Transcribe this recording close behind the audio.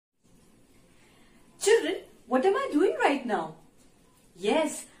Children, what am I doing right now?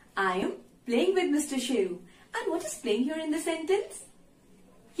 Yes, I am playing with Mr. Sheru. And what is playing here in the sentence?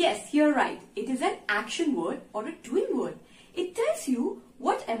 Yes, you're right. It is an action word or a doing word. It tells you,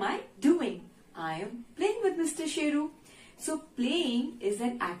 what am I doing? I am playing with Mr. Sheru. So playing is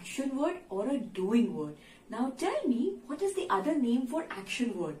an action word or a doing word. Now tell me, what is the other name for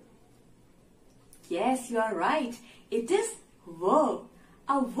action word? Yes, you are right. It is verb.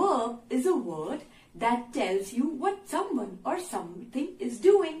 A verb is a word that tells you what someone or something is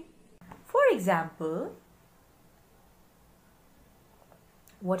doing. For example,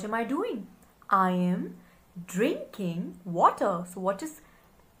 what am I doing? I am drinking water. So what is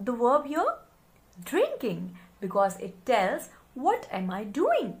the verb here? Drinking, because it tells what am I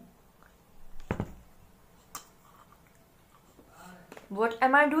doing. What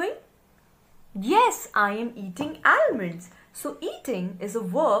am I doing? Yes, I am eating almonds. So eating is a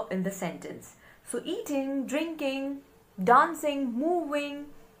verb in the sentence. So eating, drinking, dancing, moving,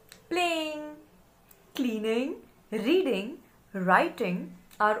 playing, cleaning, reading, writing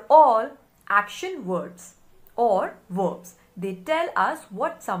are all action words or verbs. They tell us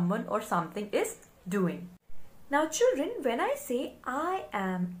what someone or something is doing. Now children, when I say I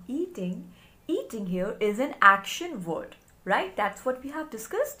am eating, eating here is an action word, right? That's what we have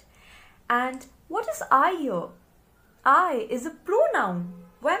discussed. And what is I here? I is a pronoun.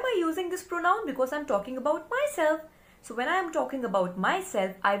 Why am I using this pronoun? Because I'm talking about myself. So when I am talking about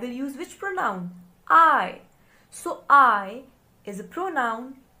myself, I will use which pronoun? I. So I is a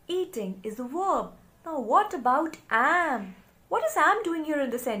pronoun. Eating is a verb. Now what about am? What is am doing here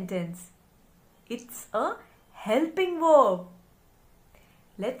in the sentence? It's a helping verb.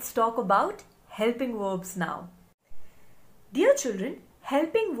 Let's talk about helping verbs now. Dear children,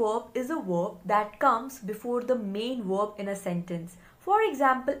 helping verb is a verb that comes before the main verb in a sentence. For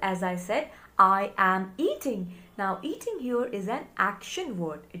example, as I said, I am eating. Now, eating here is an action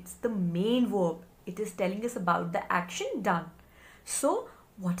word. It's the main verb. It is telling us about the action done. So,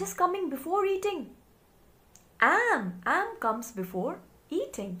 what is coming before eating? Am. Am comes before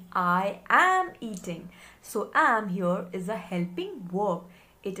eating. I am eating. So, am here is a helping verb.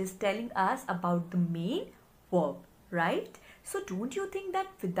 It is telling us about the main verb, right? So don't you think that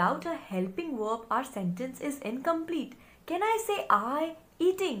without a helping verb, our sentence is incomplete? Can I say I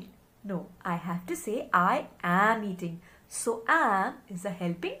eating? No, I have to say I am eating. So am is a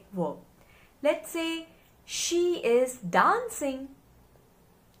helping verb. Let's say she is dancing.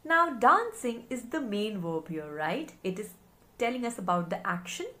 Now dancing is the main verb here, right? It is telling us about the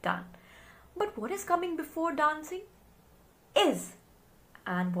action done. But what is coming before dancing? Is.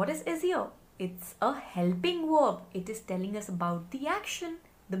 And what is here? It's a helping verb. It is telling us about the action,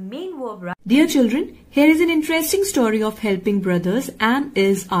 the main verb, right? Dear children, here is an interesting story of helping brothers, am,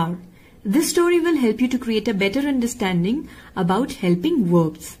 is, are. This story will help you to create a better understanding about helping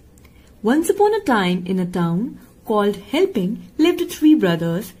verbs. Once upon a time in a town called Helping lived 3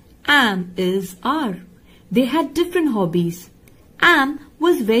 brothers, am, is, are. They had different hobbies. Am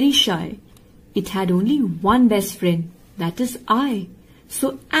was very shy. It had only one best friend, that is I.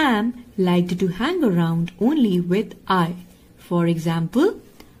 So am liked to hang around only with I. For example,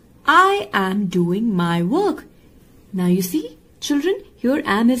 I am doing my work. Now you see, children, here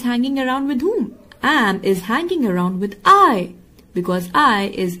am is hanging around with whom? Am is hanging around with I, because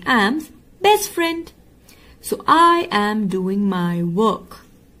I is am's best friend. So I am doing my work.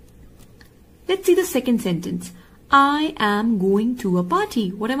 Let's see the second sentence. I am going to a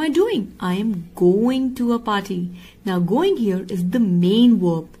party. What am I doing? I am going to a party. Now going here is the main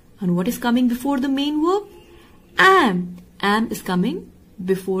verb. And what is coming before the main verb? Am. Am is coming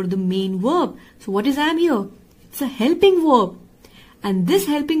before the main verb. So what is am here? It's a helping verb. And this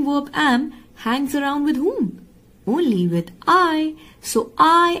helping verb am hangs around with whom? Only with I. So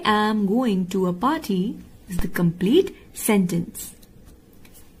I am going to a party is the complete sentence.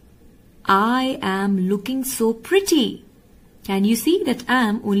 I am looking so pretty. Can you see that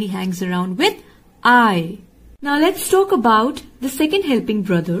am only hangs around with I? Now let's talk about the second helping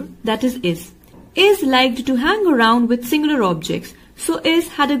brother, that is. Is liked to hang around with singular objects. So is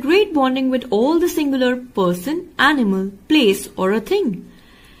had a great bonding with all the singular person, animal, place or a thing.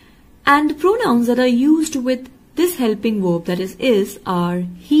 And the pronouns that are used with this helping verb, that is, are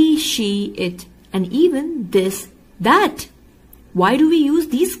he, she, it, and even this, that. Why do we use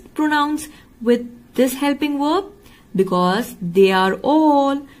these pronouns with this helping verb? Because they are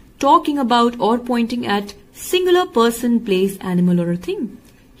all talking about or pointing at singular person, place, animal or a thing.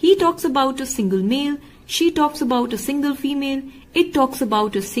 He talks about a single male, she talks about a single female, it talks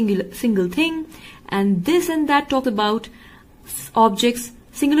about a single thing, and this and that talk about objects,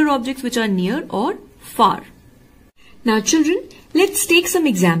 singular objects which are near or far. Now children, let's take some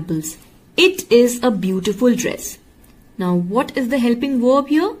examples. It is a beautiful dress. Now what is the helping verb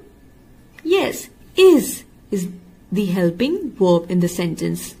here? Yes, is the helping verb in the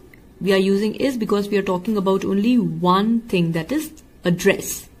sentence. We are using is because we are talking about only one thing, that is a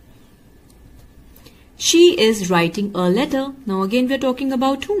dress. She is writing a letter. Now again we are talking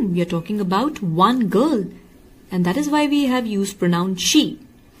about whom? We are talking about one girl. And that is why we have used pronoun she.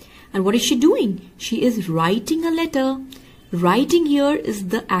 And what is she doing? She is writing a letter. Writing here is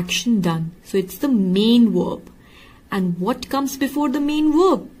the action done. So it's the main verb. And what comes before the main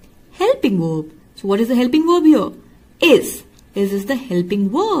verb? Helping verb. So what is the helping verb here? Is. Is the helping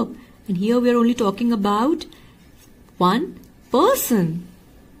verb. And here we are only talking about one person.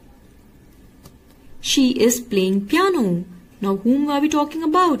 She is playing piano. Now whom are we talking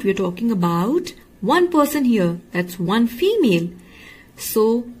about? We are talking about one person here. That's one female.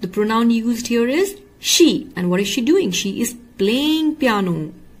 So the pronoun used here is she. And what is she doing? She is playing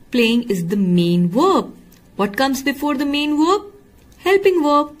piano. Playing is the main verb. What comes before the main verb? Helping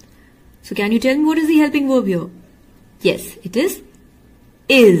verb. So can you tell me what is the helping verb here? Yes, it is.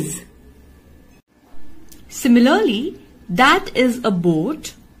 Similarly, that is a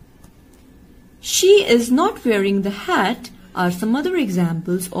boat. She is not wearing the hat are some other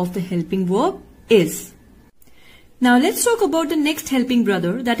examples of the helping verb is. Now let's talk about the next helping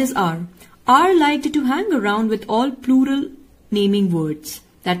brother, that is are. Are liked to hang around with all plural naming words.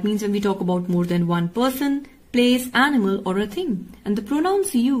 That means when we talk about more than one person, place, animal or a thing. And the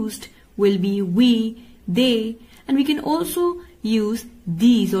pronouns used will be we, they, and we can also use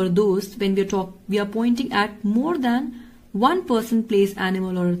these or those when we are pointing at more than one person, place,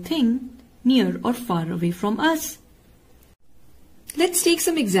 animal or a thing near or far away from us. Let's take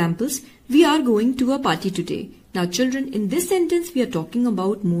some examples. We are going to a party today. Now children, in this sentence we are talking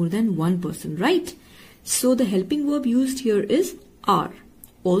about more than one person, right? So the helping verb used here is are.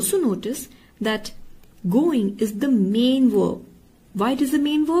 Also notice that going is the main verb. Why it is the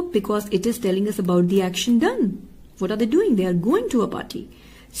main verb? Because it is telling us about the action done. What are they doing? They are going to a party.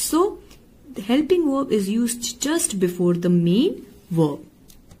 So the helping verb is used just before the main verb.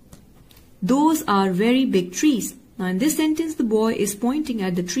 Those are very big trees. Now in this sentence the boy is pointing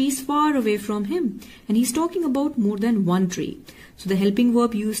at the trees far away from him and he's talking about more than one tree. So the helping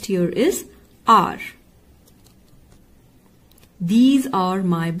verb used here is are. These are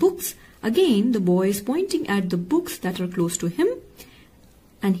my books. Again the boy is pointing at the books that are close to him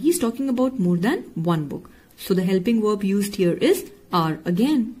and he's talking about more than one book. So the helping verb used here is are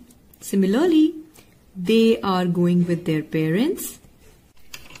again. Similarly, they are going with their parents.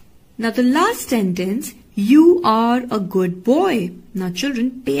 Now the last sentence, you are a good boy. Now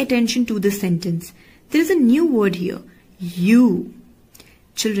children, pay attention to this sentence. There is a new word here, you.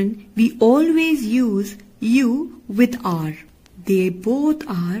 Children, we always use you with are. They both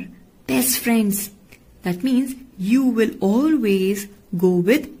are best friends. That means you will always go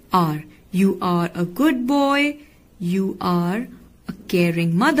with are. You are a good boy. You are a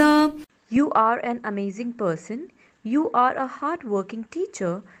caring mother. You are an amazing person. You are a hard-working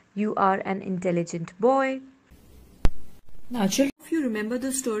teacher. You are an intelligent boy. Now children, if you remember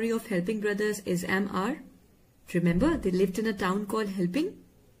the story of helping brothers is am are, remember they lived in a town called Helping?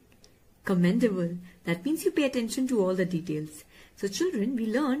 Commendable. That means you pay attention to all the details. So children, we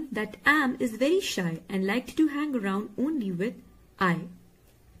learned that am is very shy and liked to hang around only with I.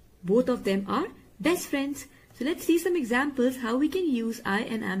 Both of them are best friends. So let's see some examples how we can use I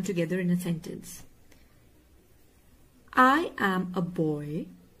and am together in a sentence. I am a boy.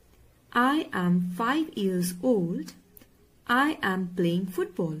 I am 5 years old. I am playing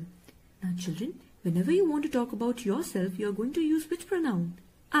football. Now children, whenever you want to talk about yourself, you are going to use which pronoun?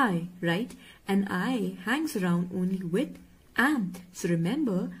 I, right? And I hangs around only with am. So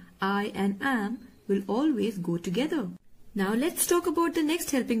remember, I and am will always go together. Now let's talk about the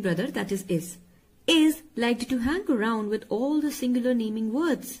next helping brother, that is. Is liked to hang around with all the singular naming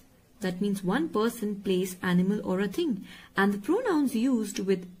words. That means one person, place, animal or a thing. And the pronouns used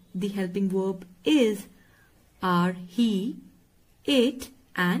with the helping verb is are he, it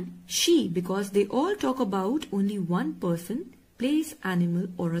and she, because they all talk about only one person, place, animal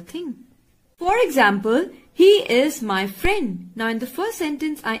or a thing. For example, he is my friend. Now in the first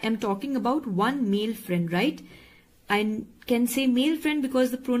sentence I am talking about one male friend, right? I can say male friend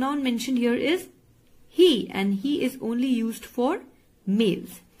because the pronoun mentioned here is he, and he is only used for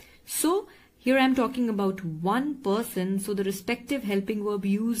males. So here I am talking about one person, so the respective helping verb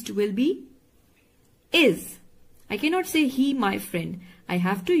used will be is. I cannot say he my friend. I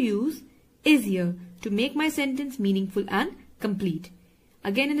have to use is here to make my sentence meaningful and complete.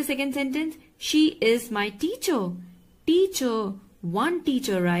 Again in the second sentence, she is my teacher. Teacher, one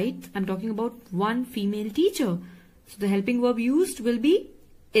teacher, right? I'm talking about one female teacher. So the helping verb used will be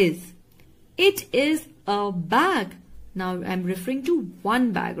is. It is a bag. Now I'm referring to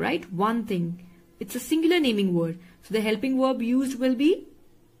one bag, right? One thing. It's a singular naming word. So the helping verb used will be,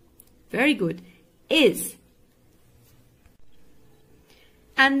 very good, is.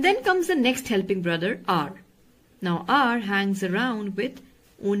 And then comes the next helping brother, are. Now are hangs around with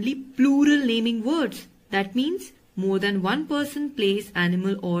only plural naming words. That means more than one person, place,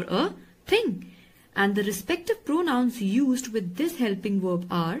 animal or a thing. And the respective pronouns used with this helping verb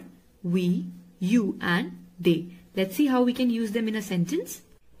are we, you and they. Let's see how we can use them in a sentence.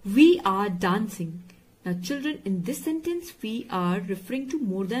 We are dancing. Now children, in this sentence we are referring to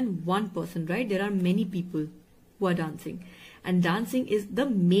more than one person, right? There are many people who are dancing. And dancing is the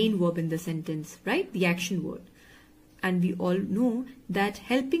main verb in the sentence, right? The action word. And we all know that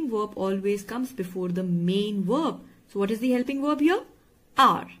helping verb always comes before the main verb. So what is the helping verb here?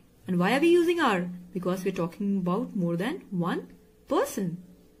 Are. And why are we using are? Because we're talking about more than one person.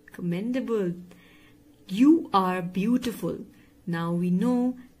 Commendable. You are beautiful. Now we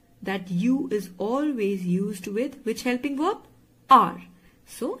know that you is always used with which helping verb? Are.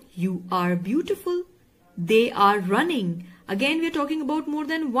 So you are beautiful. They are running. Again we are talking about more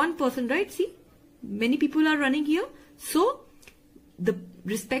than one person, right? See, many people are running here. So the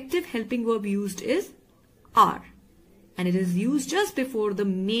respective helping verb used is are. And it is used just before the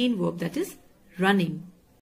main verb, that is running.